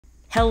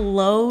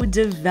Hello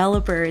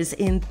developers!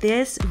 In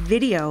this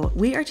video,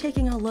 we are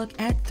taking a look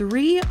at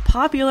 3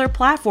 popular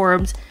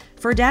platforms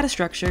for data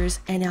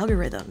structures and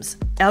algorithms: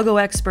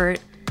 AlgoExpert,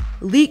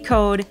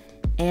 LeetCode,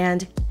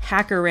 and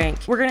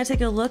HackerRank. We're going to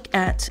take a look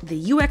at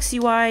the UX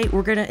UI,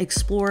 we're going to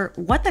explore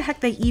what the heck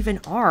they even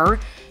are,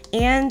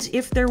 and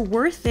if they're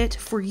worth it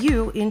for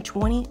you in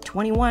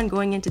 2021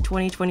 going into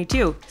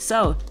 2022.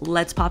 So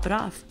let's pop it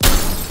off.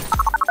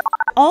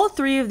 All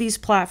 3 of these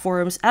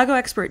platforms,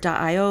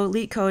 AlgoExpert.io,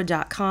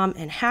 LeetCode.com,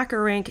 and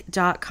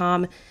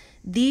HackerRank.com,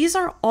 these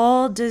are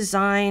all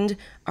designed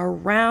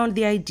around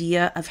the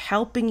idea of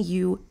helping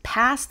you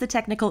pass the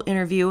technical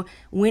interview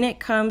when it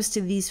comes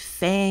to these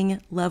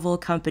FANG level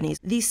companies.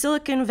 These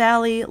Silicon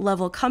Valley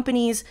level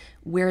companies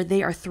where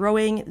they are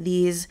throwing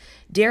these,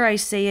 dare I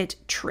say it,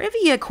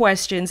 trivia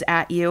questions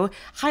at you.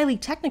 Highly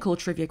technical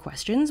trivia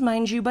questions,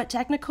 mind you, but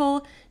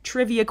technical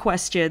trivia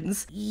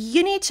questions.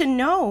 You need to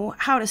know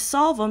how to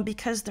solve them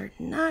because they're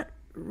not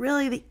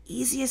really the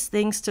easiest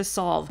things to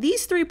solve.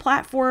 These 3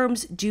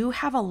 platforms do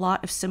have a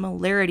lot of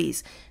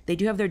similarities. They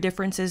do have their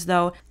differences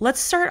though. Let's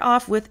start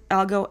off with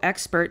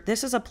AlgoExpert.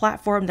 This is a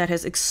platform that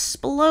has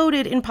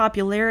exploded in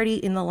popularity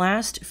in the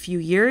last few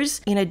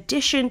years. In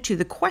addition to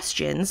the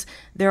questions,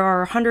 there are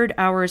 100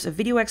 hours of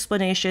video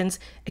explanations,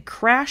 a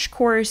crash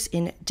course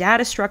in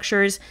data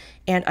structures,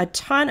 and a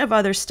ton of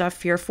other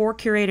stuff here for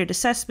curated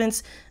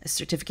assessments, a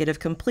certificate of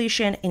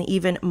completion, and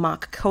even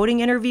mock coding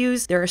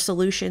interviews. There are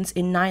solutions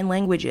in 9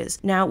 languages.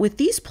 Now, with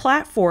these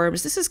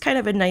platforms, this is kind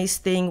of a nice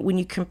thing when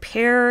you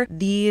compare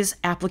these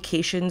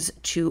applications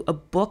to a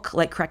book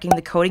like Cracking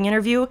the Coding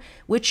Interview,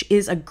 which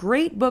is a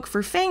great book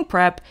for FANG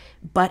prep,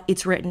 but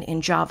it's written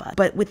in Java.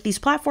 But with these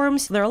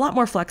platforms, they're a lot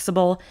more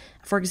flexible.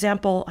 For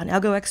example, on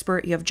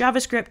AlgoExpert, you have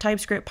JavaScript,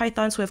 TypeScript,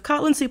 Python, Swift,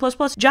 Kotlin, C++,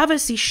 Java,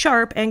 C#,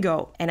 and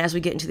Go. And as we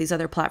get into these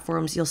other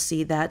platforms, you'll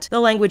see that the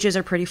languages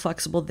are pretty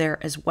flexible there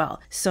as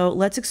well. So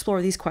let's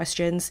explore these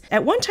questions.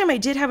 At one time, I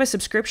did have a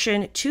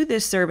subscription to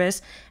this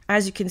service.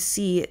 As you can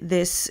see,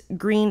 this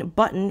green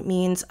button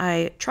means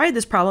I tried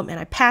this problem and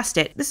I passed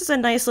it. This is a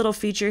nice little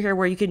feature here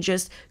where you can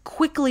just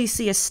quickly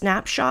see a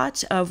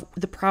snapshot of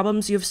the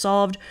problems you've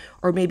solved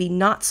or maybe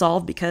not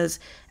solved, because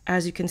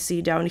as you can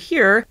see down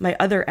here, my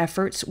other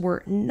efforts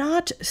were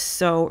not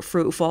so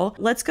fruitful.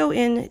 Let's go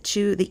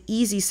into the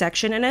easy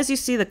section. And as you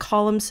see, the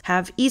columns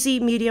have easy,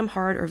 medium,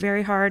 hard, or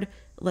very hard.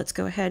 Let's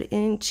go ahead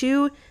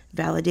into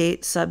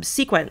validate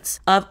subsequence.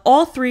 Of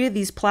all 3 of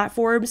these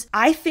platforms,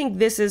 I think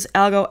this is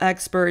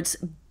AlgoExpert's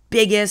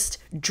biggest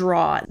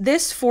draw.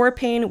 This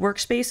 4-pane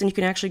workspace, and you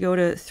can actually go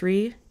to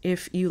 3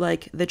 if you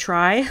like the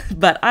try,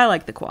 but I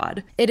like the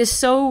quad. It is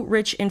so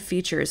rich in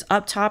features.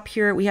 Up top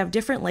here, we have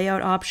different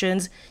layout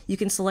options. You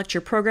can select your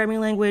programming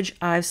language.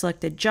 I've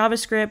selected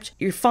JavaScript,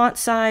 your font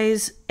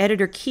size,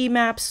 editor key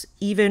maps,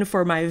 even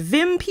for my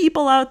Vim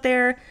people out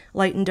there,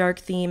 light and dark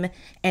theme,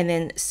 and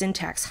then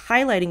syntax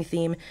highlighting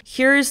theme.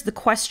 Here's the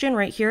question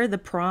right here, the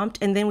prompt,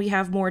 and then we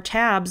have more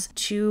tabs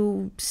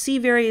to see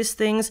various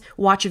things,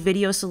 watch a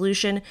video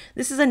solution.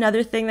 This is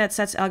another thing that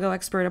sets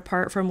AlgoExpert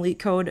apart from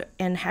LeetCode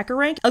and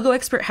HackerRank.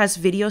 AlgoExpert has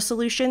video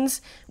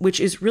solutions, which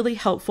is really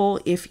helpful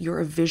if you're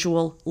a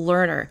visual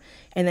learner.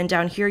 And then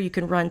down here, you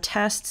can run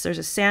tests. There's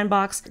a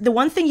sandbox. The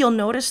one thing you'll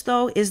notice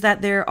though is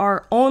that there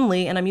are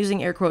only, and I'm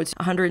using air quotes,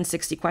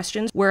 160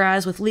 questions,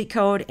 whereas with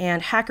LeetCode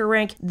and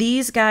HackerRank,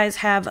 these guys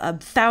have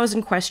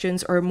 1,000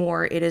 questions or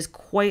more. It is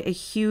quite a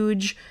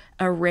huge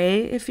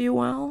array, if you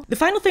will. The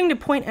final thing to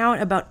point out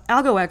about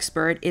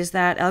AlgoExpert is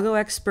that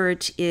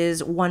AlgoExpert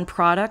is one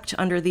product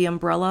under the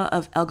umbrella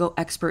of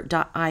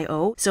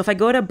AlgoExpert.io. So if I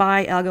go to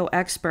buy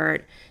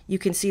AlgoExpert, you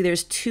can see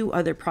there's 2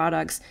 other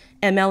products: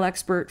 ML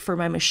Expert for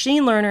my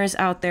machine learners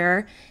out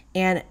there,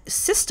 and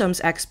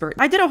Systems Expert.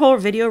 I did a whole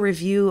video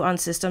review on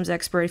Systems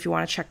Expert. If you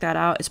want to check that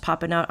out, it's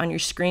popping out on your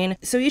screen.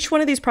 So each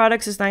one of these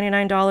products is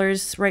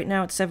 $99. Right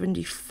now it's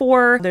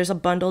 $74. There's a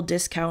bundle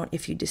discount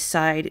if you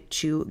decide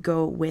to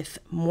go with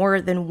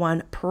more than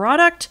one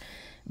product.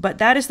 But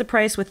that is the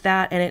price with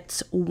that, and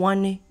it's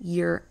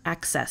 1-year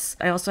access.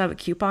 I also have a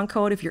coupon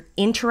code if you're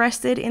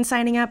interested in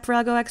signing up for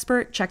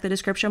AlgoExpert. Check the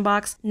description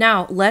box.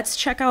 Now, let's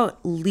check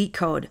out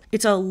LeetCode.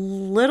 It's a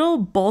little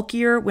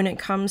bulkier when it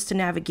comes to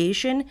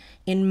navigation.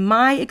 In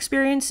my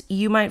experience,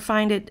 you might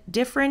find it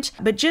different,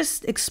 but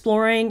just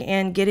exploring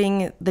and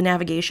getting the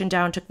navigation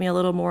down took me a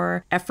little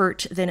more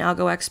effort than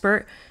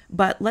AlgoExpert.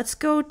 But let's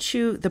go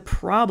to the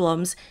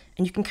problems,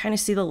 and you can kind of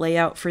see the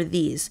layout for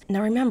these.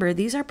 Now remember,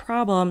 these are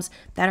problems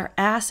that are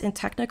asked in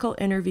technical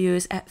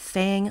interviews at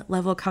FANG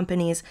level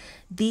companies.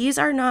 These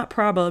are not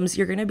problems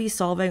you're going to be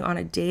solving on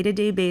a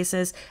day-to-day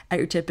basis at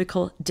your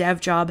typical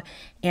dev job.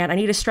 And I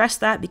need to stress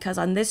that because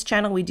on this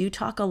channel, we do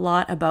talk a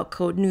lot about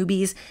code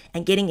newbies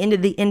and getting into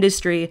the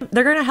industry.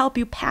 They're going to help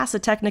you pass a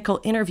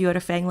technical interview at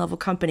a FANG level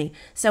company.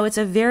 So it's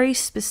a very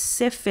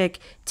specific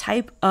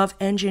type of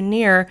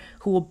engineer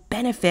who will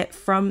benefit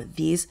from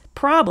these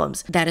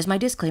problems. That is my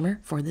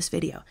disclaimer for this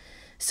video.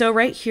 So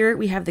right here,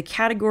 we have the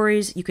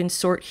categories. You can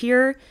sort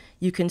here.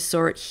 You can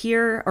sort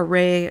here,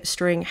 array,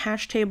 string,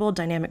 hash table,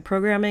 dynamic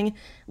programming.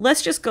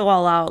 Let's just go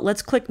all out.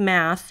 Let's click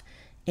math.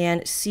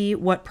 and see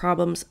what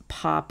problems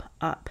pop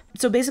up.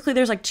 So basically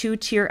there's like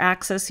 2-tier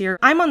access here.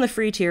 I'm on the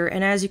free tier,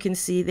 and as you can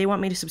see, they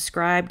want me to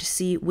subscribe to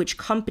see which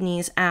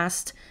companies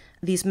asked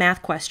these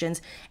math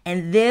questions.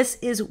 And this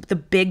is the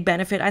big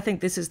benefit. I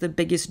think this is the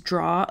biggest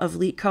draw of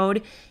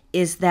LeetCode,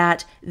 is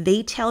that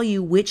they tell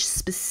you which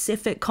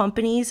specific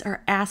companies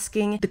are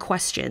asking the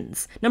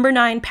questions. Number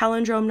 9,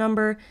 palindrome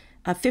number,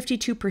 a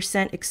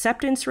 52%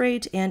 acceptance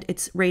rate, and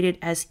it's rated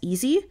as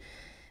easy.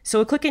 So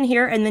we'll click in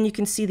here and then you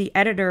can see the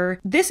editor.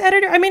 This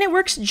editor, I mean, it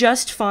works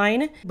just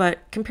fine, but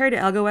compared to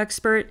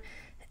AlgoExpert,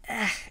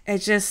 it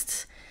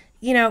just,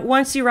 you know,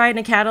 once you ride in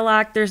a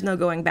Cadillac, there's no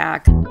going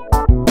back.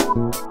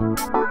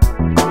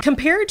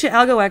 Compared to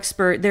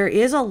AlgoExpert, there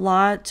is a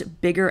lot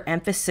bigger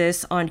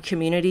emphasis on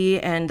community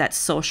and that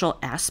social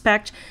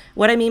aspect.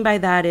 What I mean by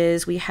that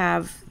is we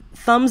have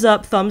thumbs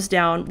up, thumbs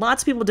down.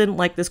 Lots of people didn't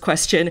like this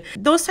question.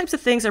 Those types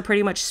of things are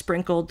pretty much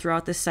sprinkled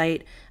throughout the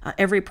site.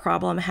 Every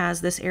problem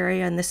has this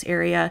area and this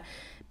area.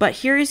 But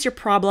here is your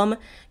problem.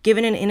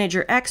 Given an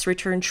integer x,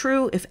 return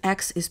true if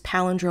x is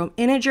palindrome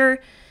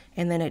integer.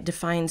 And then it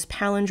defines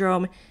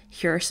palindrome.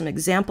 Here are some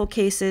example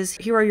cases.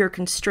 Here are your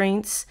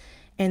constraints.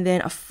 And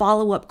then a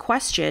follow-up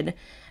question,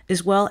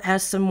 as well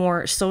as some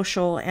more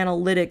social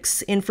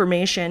analytics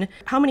information.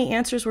 How many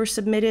answers were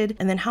submitted,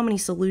 and then how many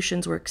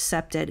solutions were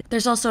accepted.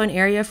 There's also an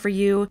area for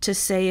you to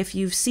say if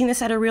you've seen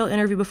this at a real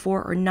interview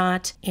before or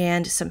not,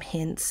 and some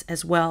hints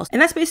as well.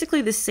 And that's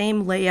basically the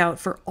same layout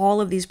for all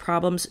of these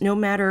problems, no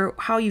matter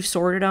how you've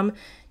sorted them.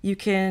 You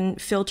can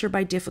filter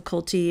by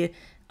difficulty.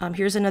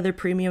 Here's another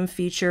premium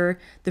feature,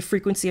 the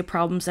frequency of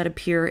problems that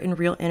appear in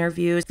real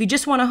interviews. If you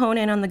just want to hone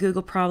in on the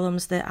Google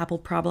problems, the Apple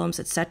problems,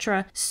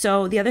 etc.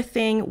 So the other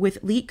thing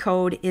with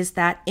LeetCode is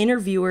that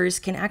interviewers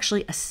can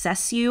actually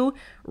assess you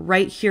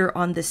right here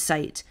on this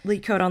site.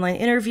 LeetCode online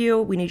interview,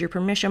 we need your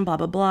permission, blah,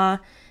 blah, blah.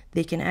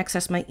 They can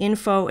access my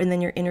info and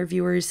then your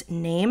interviewer's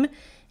name.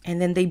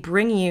 And then they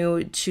bring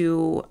you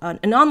to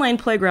an online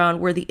playground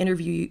where the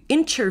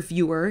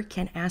interviewer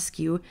can ask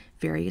you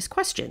various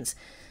questions.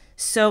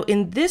 So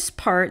in this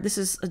part, this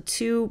is a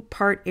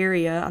 2-part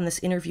area on this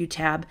interview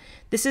tab.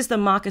 This is the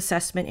mock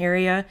assessment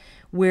area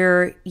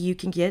where you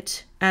can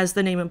get, as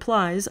the name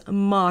implies,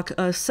 mock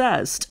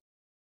assessed.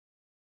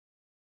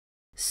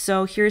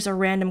 So here's a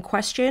random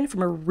question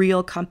from a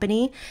real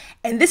company.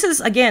 And this is,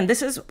 again,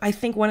 I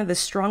think, one of the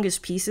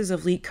strongest pieces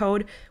of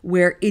LeetCode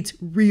where it's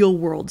real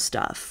world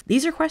stuff.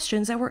 These are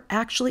questions that were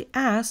actually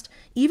asked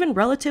even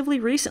relatively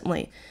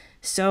recently.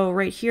 So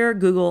right here,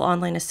 Google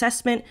online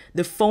assessment,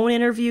 the phone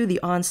interview,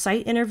 the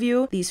on-site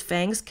interview. These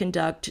FANGs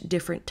conduct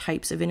different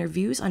types of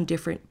interviews on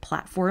different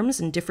platforms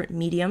and different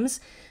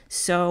mediums.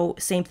 So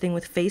same thing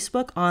with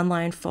Facebook,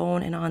 online,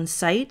 phone, and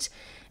on-site.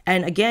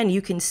 And again,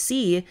 you can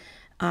see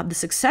the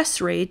success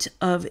rate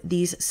of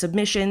these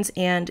submissions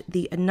and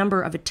the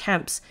number of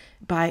attempts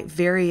by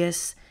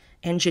various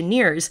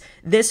engineers.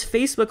 This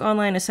Facebook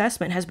online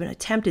assessment has been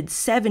attempted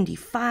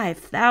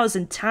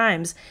 75,000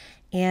 times.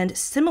 And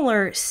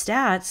similar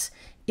stats,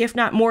 if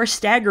not more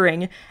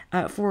staggering,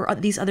 for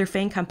these other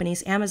FANG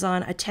companies.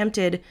 Amazon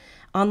attempted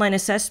online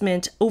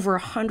assessment over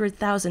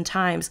 100,000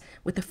 times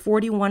with a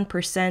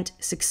 41%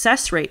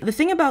 success rate. The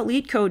thing about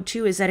LeetCode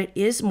too is that it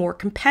is more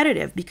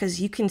competitive because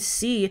you can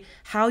see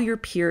how your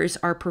peers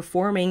are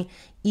performing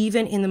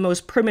even in the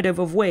most primitive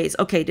of ways.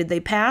 Okay, did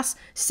they pass?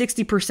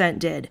 60%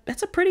 did.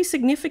 That's a pretty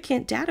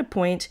significant data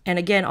point. And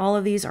again, all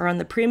of these are on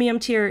the premium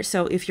tier.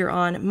 So if you're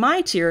on my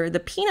tier, the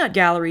peanut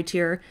gallery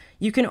tier,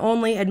 you can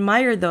only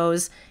admire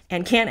those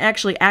and can't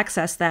actually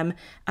access them.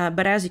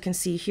 But as you can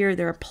see here,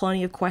 there are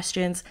plenty of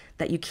questions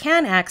that you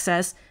can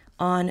access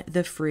on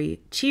the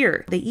free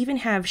tier. They even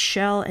have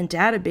shell and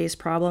database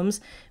problems,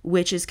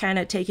 which is kind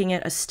of taking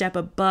it a step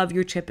above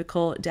your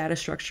typical data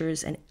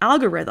structures and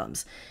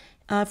algorithms.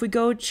 If we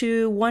go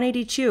to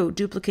 182,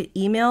 duplicate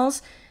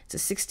emails, it's a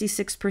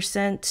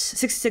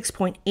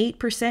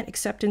 66.8%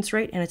 acceptance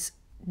rate, and it's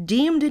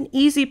deemed an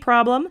easy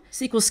problem.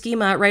 SQL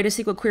schema, write a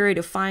SQL query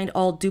to find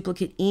all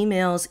duplicate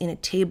emails in a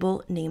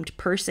table named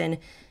person.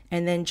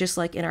 And then just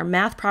like in our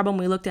math problem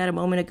we looked at a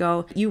moment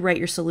ago, you write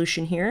your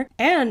solution here.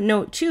 And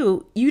note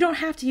too, you don't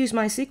have to use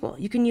MySQL.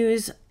 You can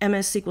use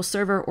MS SQL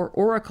Server or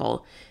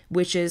Oracle,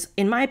 which is,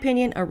 in my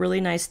opinion, a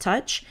really nice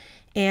touch.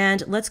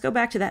 And let's go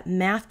back to that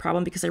math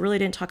problem because I really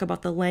didn't talk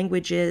about the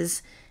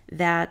languages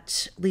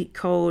that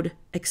LeetCode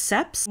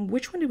accepts.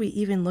 Which one did we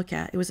even look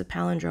at? It was a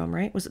palindrome,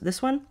 right? Was it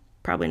this one?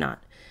 Probably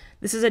not.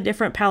 This is a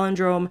different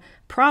palindrome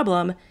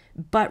problem,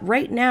 but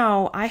right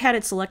now I had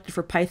it selected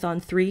for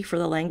Python 3 for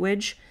the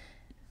language,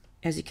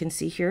 as you can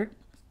see here.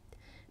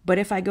 But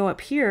if I go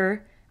up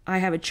here, I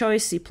have a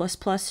choice: C++,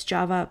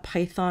 Java,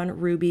 Python,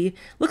 Ruby.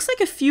 Looks like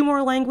a few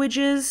more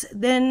languages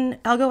than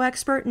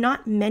AlgoExpert,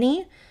 not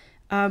many.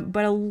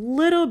 But a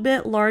little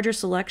bit larger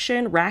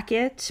selection: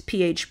 Racket,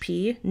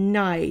 PHP,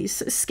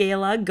 nice,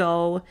 Scala,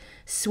 Go,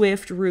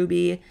 Swift,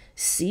 Ruby,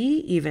 C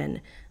even,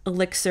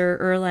 Elixir,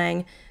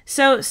 Erlang.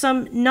 So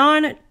some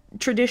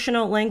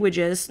non-traditional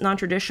languages,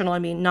 non-traditional, I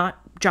mean not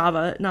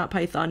Java, not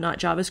Python, not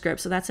JavaScript.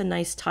 So that's a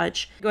nice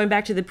touch. Going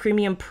back to the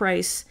premium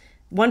price,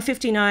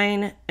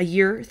 $159 a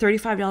year,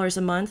 $35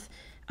 a month.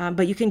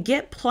 But you can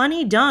get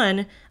plenty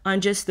done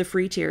on just the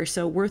free tier,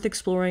 so worth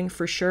exploring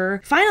for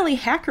sure. Finally,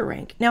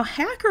 HackerRank. Now,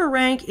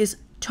 HackerRank is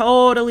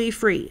totally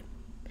free.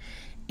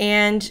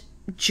 And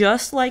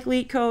just like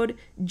LeetCode,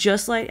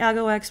 just like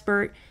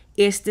AlgoExpert,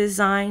 it's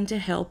designed to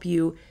help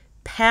you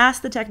pass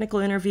the technical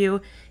interview,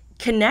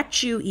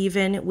 connect you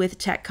even with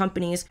tech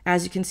companies.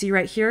 As you can see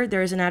right here,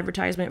 there's an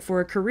advertisement for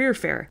a career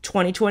fair.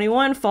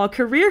 2021 Fall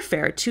Career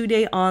Fair,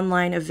 2-day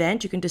online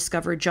event. You can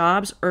discover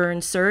jobs, earn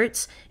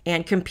certs,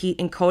 and compete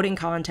in coding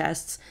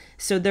contests.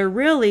 So they're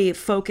really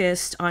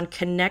focused on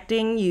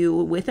connecting you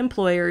with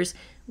employers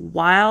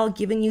while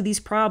giving you these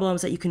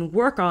problems that you can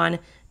work on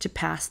to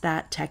pass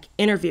that tech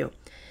interview.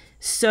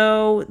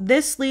 So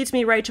this leads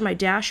me right to my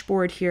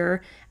dashboard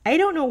here. I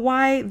don't know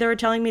why they're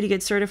telling me to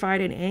get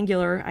certified in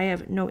Angular. I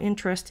have no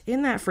interest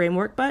in that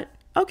framework, but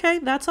okay,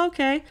 that's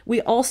okay.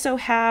 We also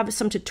have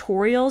some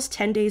tutorials,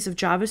 10 days of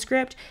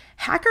JavaScript.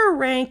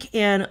 HackerRank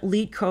and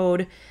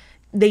LeetCode,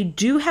 they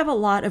do have a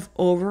lot of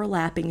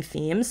overlapping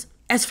themes.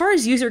 As far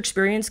as user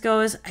experience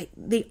goes,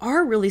 they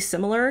are really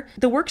similar.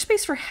 The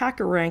workspace for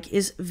HackerRank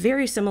is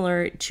very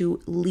similar to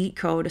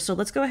LeetCode. So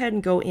let's go ahead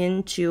and go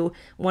into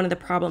one of the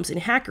problems in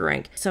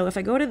HackerRank. So if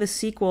I go to the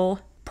SQL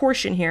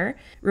portion here,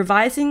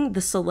 revising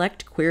the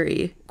select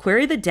query,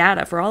 query the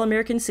data for all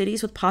American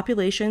cities with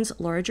populations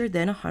larger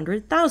than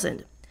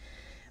 100,000.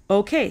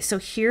 Okay, so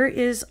here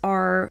is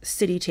our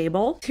city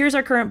table. Here's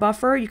our current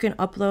buffer. You can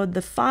upload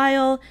the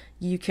file.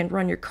 You can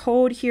run your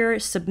code here,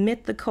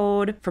 submit the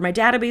code. For my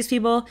database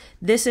people,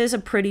 this is a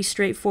pretty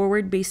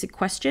straightforward basic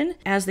question.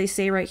 As they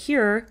say right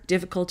here,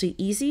 difficulty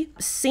easy.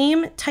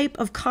 Same type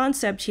of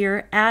concept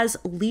here as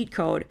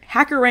LeetCode.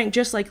 HackerRank,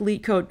 just like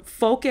LeetCode,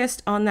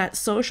 focused on that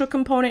social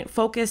component,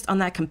 focused on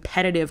that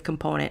competitive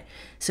component.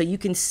 So you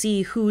can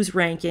see who's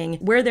ranking,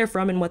 where they're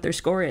from, and what their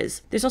score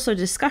is. There's also a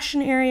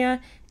discussion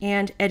area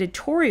and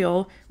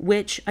editorial,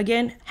 which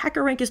again,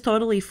 HackerRank is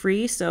totally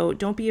free, so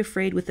don't be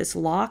afraid with this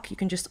lock. You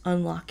can just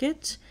unlock it.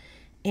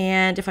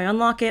 And if I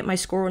unlock it, my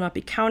score will not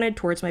be counted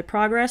towards my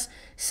progress.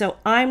 So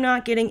I'm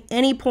not getting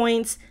any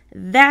points.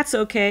 That's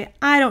okay.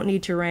 I don't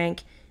need to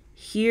rank.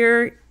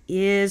 Here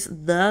is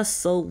the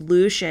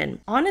solution.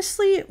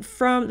 Honestly,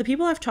 from the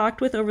people I've talked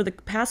with over the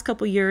past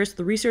couple years,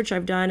 the research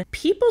I've done,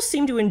 people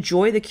seem to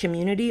enjoy the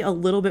community a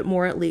little bit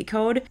more at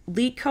LeetCode.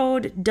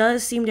 LeetCode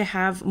does seem to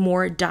have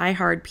more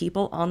diehard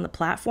people on the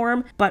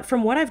platform, but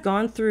from what I've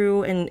gone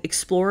through and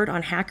explored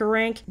on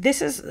HackerRank,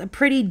 this is a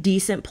pretty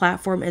decent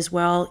platform as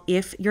well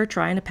if you're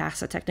trying to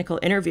pass a technical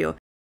interview.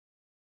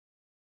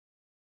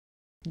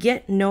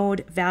 Get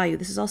node value.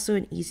 This is also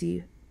an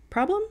easy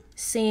problem.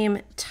 Same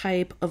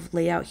type of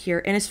layout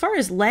here. And as far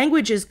as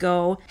languages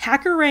go,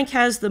 HackerRank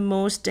has the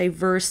most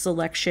diverse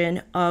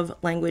selection of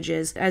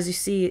languages. As you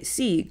see,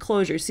 C,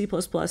 Clojure, C++,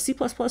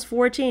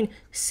 C++14,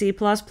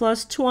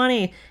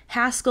 C++20,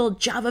 Haskell,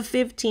 Java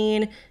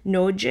 15,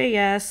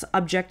 Node.js,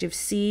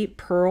 Objective-C,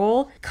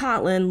 Perl,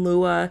 Kotlin,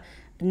 Lua.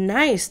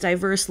 Nice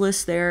diverse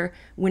list there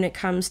when it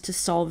comes to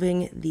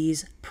solving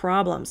these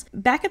problems.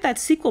 Back at that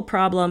SQL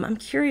problem, I'm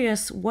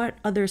curious what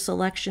other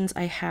selections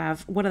I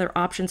have, what other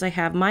options I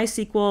have.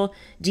 MySQL,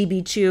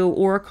 DB2,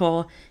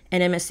 Oracle,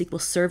 and MS SQL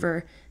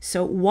Server.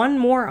 So one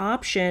more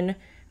option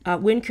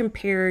when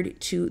compared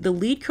to the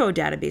LeetCode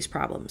database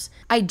problems.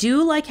 I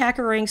do like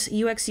HackerRank's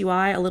UX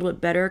UI a little bit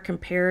better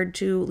compared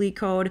to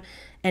LeetCode.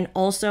 And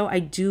also, I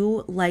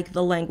do like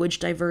the language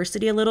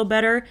diversity a little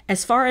better.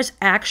 As far as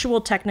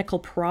actual technical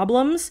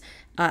problems,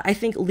 I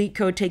think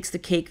LeetCode takes the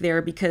cake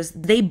there because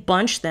they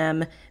bunch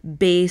them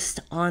based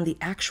on the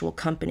actual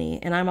company.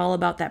 And I'm all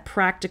about that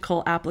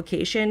practical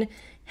application.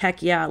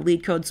 Heck yeah,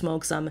 LeetCode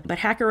smokes them. But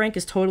HackerRank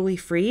is totally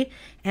free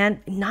and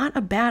not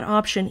a bad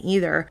option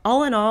either.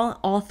 All in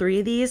all three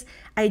of these,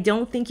 I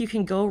don't think you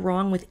can go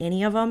wrong with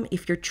any of them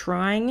if you're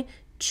trying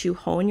to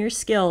hone your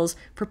skills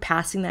for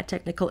passing that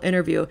technical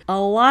interview. A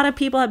lot of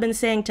people have been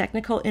saying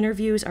technical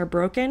interviews are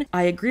broken.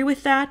 I agree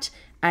with that.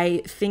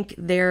 I think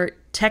they're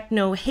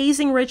techno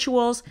hazing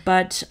rituals,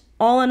 but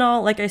all in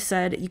all, like I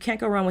said, you can't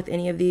go wrong with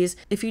any of these.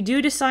 If you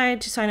do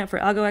decide to sign up for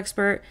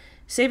AlgoExpert,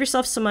 save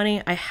yourself some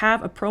money. I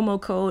have a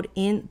promo code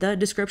in the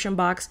description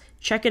box.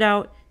 Check it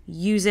out.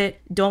 Use it.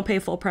 Don't pay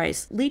full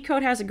price.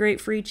 LeetCode has a great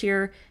free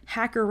tier.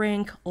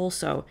 HackerRank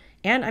also.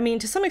 And I mean,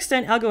 to some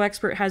extent,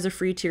 AlgoExpert has a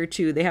free tier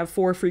too. They have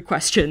 4 free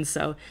questions,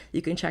 so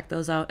you can check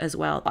those out as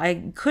well.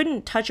 I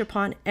couldn't touch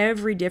upon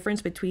every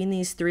difference between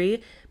these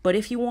three, but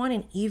if you want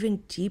an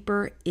even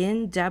deeper,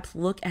 in-depth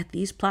look at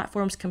these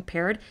platforms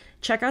compared,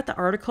 check out the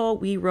article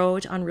we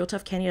wrote on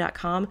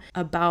RealToughCandy.com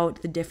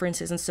about the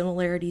differences and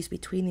similarities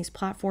between these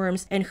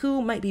platforms and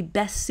who might be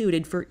best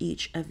suited for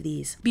each of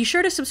these. Be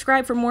sure to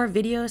subscribe for more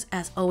videos.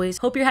 As always,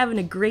 hope you're having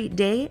a great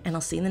day, and I'll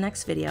see you in the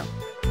next video.